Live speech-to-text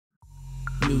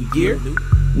New year,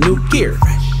 new gear.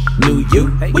 New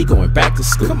you, we going back to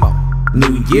school. Come on.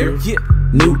 New year,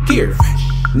 new gear.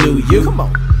 New you, come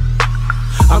on.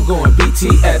 I'm going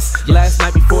BTS. Last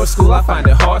night before school, I find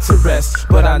it hard to rest.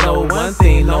 But I know one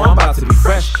thing, no, I'm about to be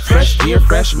fresh. Fresh gear,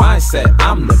 fresh mindset,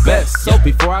 I'm the best. So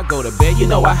before I go to bed, you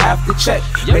know I have to check.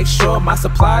 Make sure my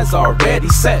supplies are already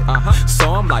set.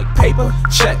 So I'm like, paper,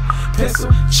 check.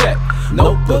 Pencil, check.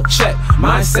 Notebook, check.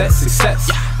 Mindset, success.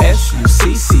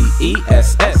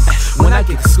 SUCCESS. When I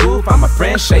get to school, find my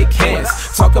friends, shake hands.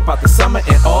 Talk about the summer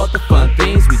and all the fun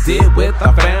things we did with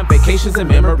our fam, vacations and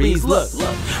memories. Look,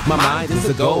 my mind is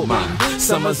a gold mine.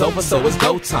 Summer's over, so it's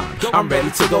go time. I'm ready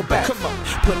to go back.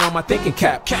 Putting on my thinking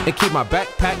cap and keep my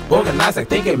backpack organized like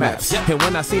thinking maps. And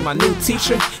when I see my new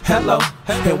teacher, hello.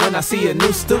 And when I see a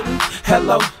new student,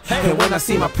 hello. And when I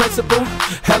see my principal,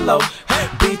 hello.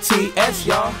 BTS,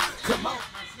 y'all, come on.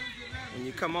 When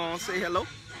you come on, say hello.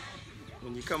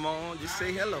 When you come on, just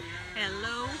say hello.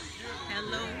 Hello,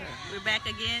 hello. We're back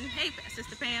again. Hey,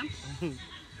 Sister Pam.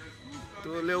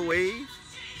 Do a little wave.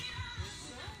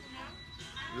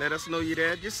 Let us know you're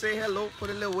there. Just say hello. Put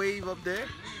a little wave up there.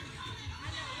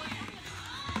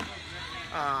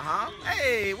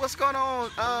 Hey, what's going on,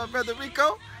 Brother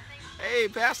Rico? Hey,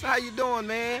 Pastor, how you doing,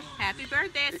 man? Happy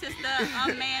birthday, Sister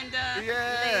Amanda.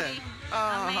 Yeah. Lady.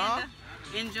 Amanda.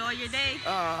 Enjoy your day.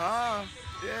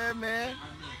 Yeah, man.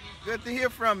 Good to hear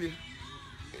from you.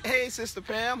 Hey, Sister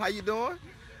Pam, how you doing?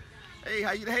 Hey,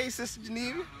 hey, Sister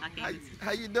Geneva.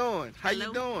 How you doing? How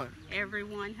you doing?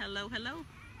 Everyone, hello, hello.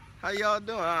 How y'all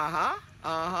doing?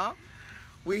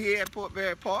 We're here at Port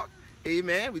Barry Park.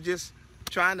 Amen. We're just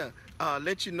trying to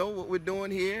let you know what we're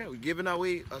doing here. We're giving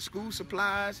away school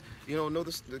supplies. You know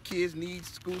the kids need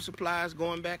school supplies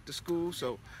going back to school.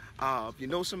 So if you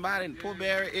know somebody in the Port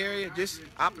Barry area, just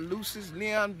Opelousas,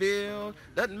 Leonville,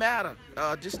 doesn't matter.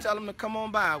 Just tell them to come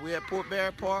on by. We're at Port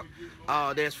Barry Park.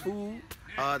 There's food,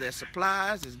 there's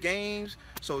supplies, there's games.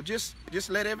 So just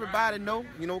let everybody know.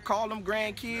 You know, call them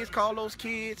grandkids, call those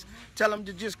kids, tell them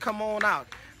to just come on out.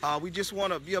 We just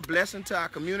want to be a blessing to our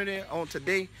community on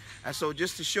today, and so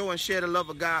just to show and share the love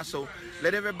of God. So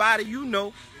let everybody you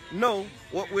know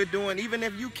what we're doing. Even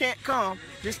if you can't come,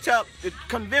 just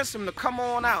convince them to come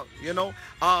on out. You know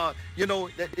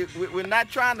that we're not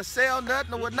trying to sell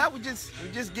nothing or whatnot. We're just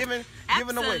giving away.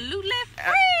 Absolutely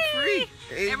free.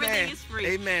 Amen. Everything is free.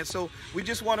 Amen. So we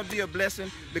just want to be a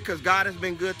blessing because God has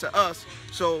been good to us.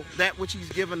 So that which He's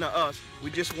given to us,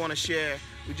 we just want to share.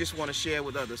 We just want to share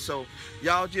with others. So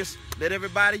y'all just let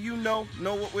everybody you know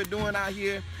what we're doing out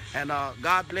here. And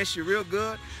God bless you real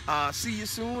good. See you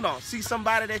soon, or see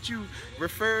somebody that you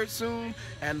referred soon.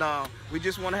 And we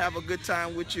just want to have a good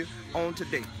time with you on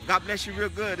today. God bless you real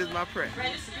good is my prayer.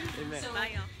 Amen. So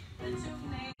the two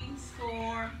names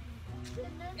for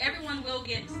everyone will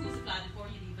get school supplies before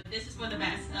you leave, but this is for the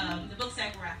book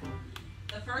sack raffle.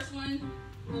 The first one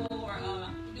for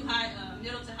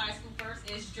middle to high school first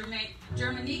is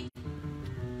Germany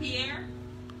Pierre.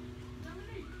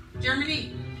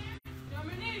 Germany.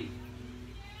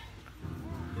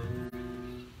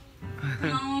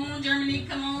 Come on, Germany,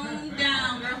 come on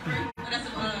down, girlfriend. Oh, that's a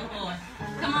boy.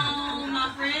 Come on, my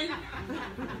friend.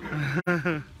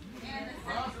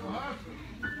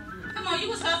 Come on, you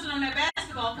was hustling on that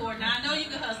basketball court. Now I know you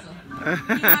can hustle.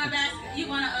 You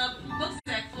want a book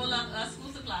sack full of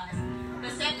school supplies. The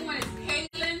second one is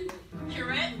Caitlin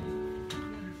Curette.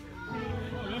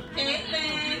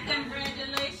 Caitlin,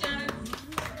 congratulations.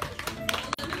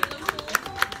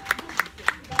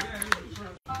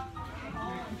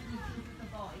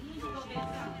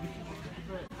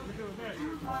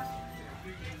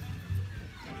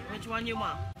 Which one you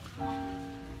want?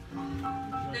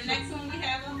 The next one we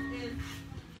have is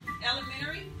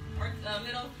elementary or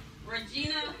middle.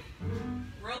 Regina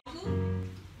Roku.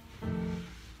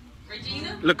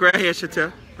 Regina? Look right here,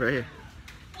 Chantel. Right here.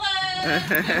 What?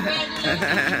 Congratulations.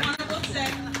 You want a book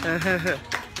set.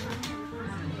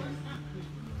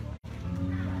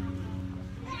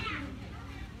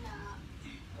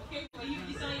 Okay, well,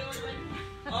 you saw yours already?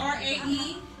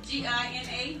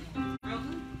 R-A-E-G-I-N-A.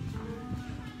 Roku.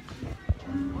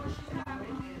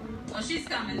 Oh, she's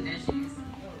coming. There she is.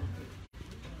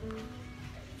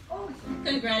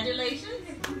 Congratulations.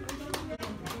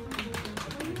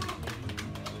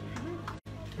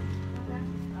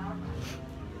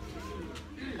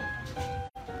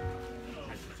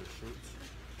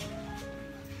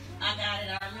 I got it.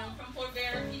 I remember from Port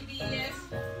Barry PBS.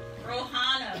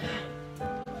 Rohana.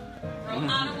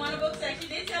 Rohana won a book section.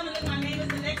 They tell me that my name is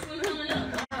the next one coming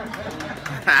up.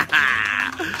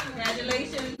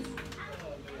 Congratulations.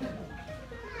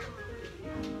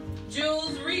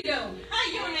 Jules Rito. How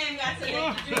your name got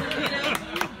selected, Jules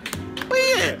Rito?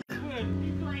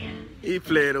 He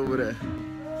played over there.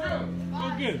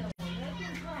 Go get it.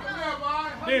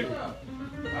 David.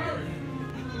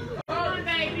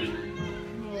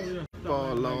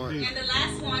 Oh, Lord. And the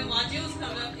last one, while Jules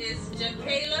coming up, is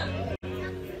Jakayla.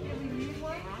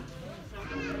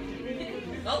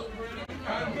 Oh.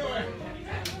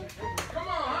 Come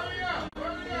on, hurry up.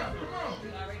 Hurry up. Come on.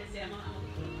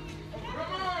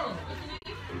 Come on.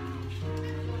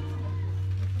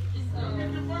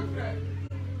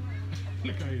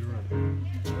 Look how you run.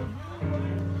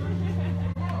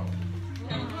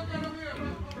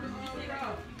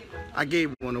 I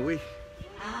gave one away.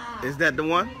 Is that the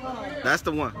one? That's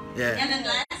the one. Yeah. And then the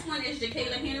last one is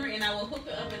Jakayla Henry, and I will hook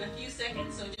her up in a few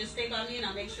seconds. So just stay by me, and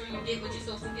I'll make sure you get what you're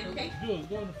supposed to get. Okay?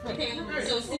 Jakayla.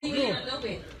 So see me in a little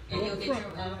bit, and you'll get your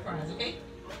prize. Okay?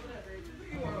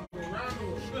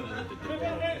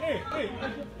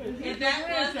 And that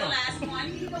was the last one,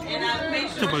 and I'll make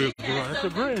sure she has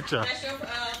something. That's your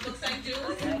looks like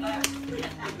Jules.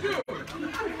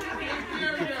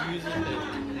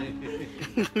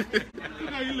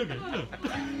 How you looking? Look.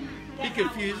 He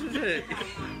confused, isn't it?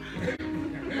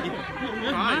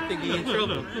 I think he's in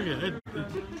trouble.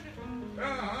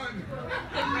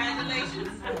 Congratulations.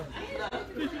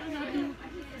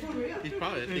 He's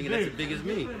probably thinking that's as big as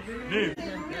me.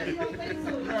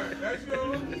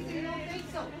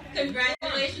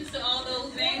 Congratulations to all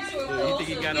those names who are You think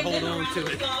he got to hold on to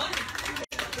it?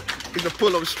 He's gonna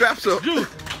pull them straps up. Turn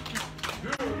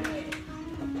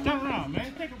around,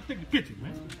 man. Take a picture,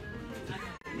 man.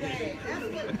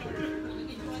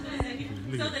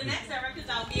 So the next directors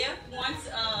I'll give once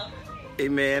Hey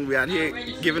man, we out here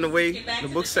giving away the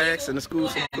book sacks and the school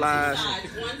supplies.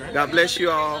 God bless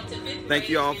you all. Thank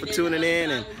you all for tuning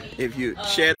in, and if you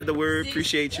shared the word,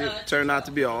 appreciate you. Turned out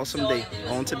to be an awesome day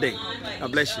on today.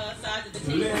 God bless you.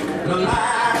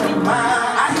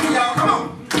 I hear y'all, come on.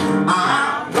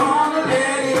 I'm gonna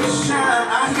let it shine.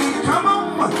 I hear you, come on.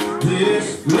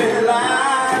 This little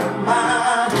light of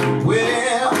mine,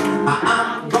 well,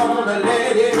 I'm gonna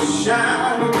let it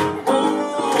shine.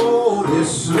 Oh,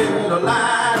 this little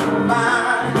light of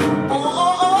mine.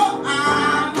 Oh,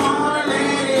 I'm gonna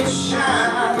let it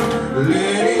shine.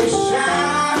 Let it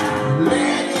shine.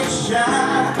 Let it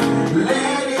shine.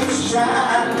 Let it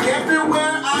shine.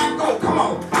 Everywhere I go, come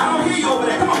on. I don't hear you over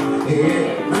there, come on.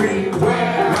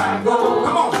 Everywhere I go,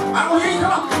 come on. I don't hear you,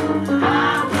 come on.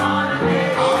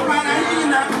 All right, I hear you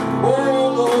now. Oh,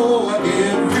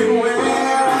 everywhere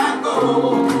I go,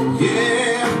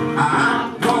 yeah,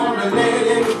 I'm gonna let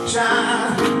it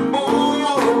shine.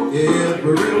 Oh,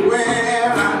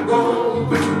 everywhere I go,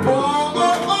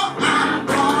 oh, I'm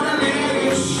gonna let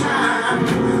it shine.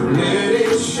 Let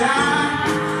it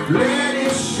shine, let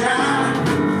it shine,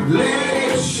 let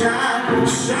it shine,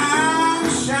 shine,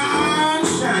 shine,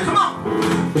 shine. Come on,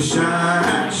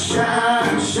 shine,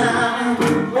 shine, shine.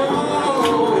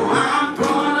 Oh, I'm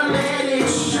gonna let it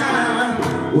shine.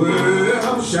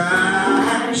 Well,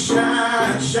 shine,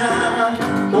 shine, shine.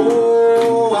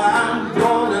 Oh, I'm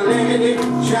gonna let it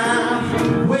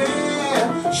shine.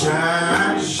 Well,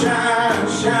 shine, shine,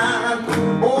 shine.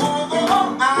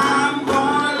 Oh, I'm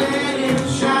gonna let it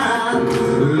shine.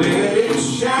 Let it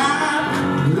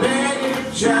shine, let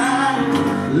it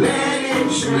shine, let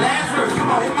it shine. Last verse, come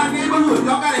on, in my neighborhood.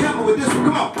 Y'all gotta help me with this one,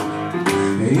 come on.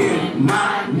 In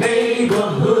my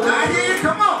neighborhood, I hear you,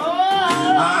 come on.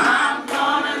 I'm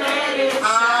gonna let it shine.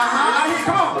 I hear you,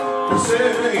 come on.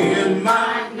 Say in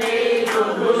my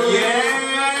neighborhood,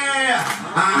 yeah,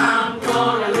 I'm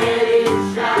gonna let it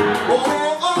shine. Oh,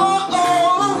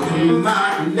 in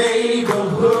my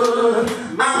neighborhood,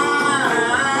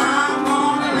 I'm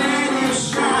gonna let it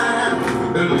shine.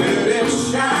 Let it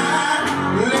shine,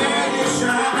 let it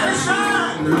shine, let it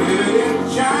shine, let it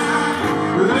shine,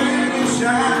 let it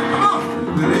shine. Come on,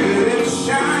 let it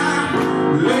shine,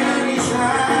 let it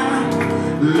shine,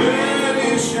 let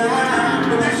it shine.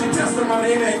 But that's your testimony,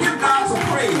 amen. Give God some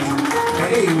praise.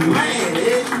 Amen,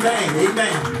 amen,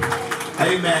 amen,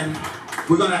 amen.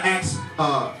 We're gonna ask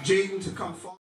Jaden to come forward.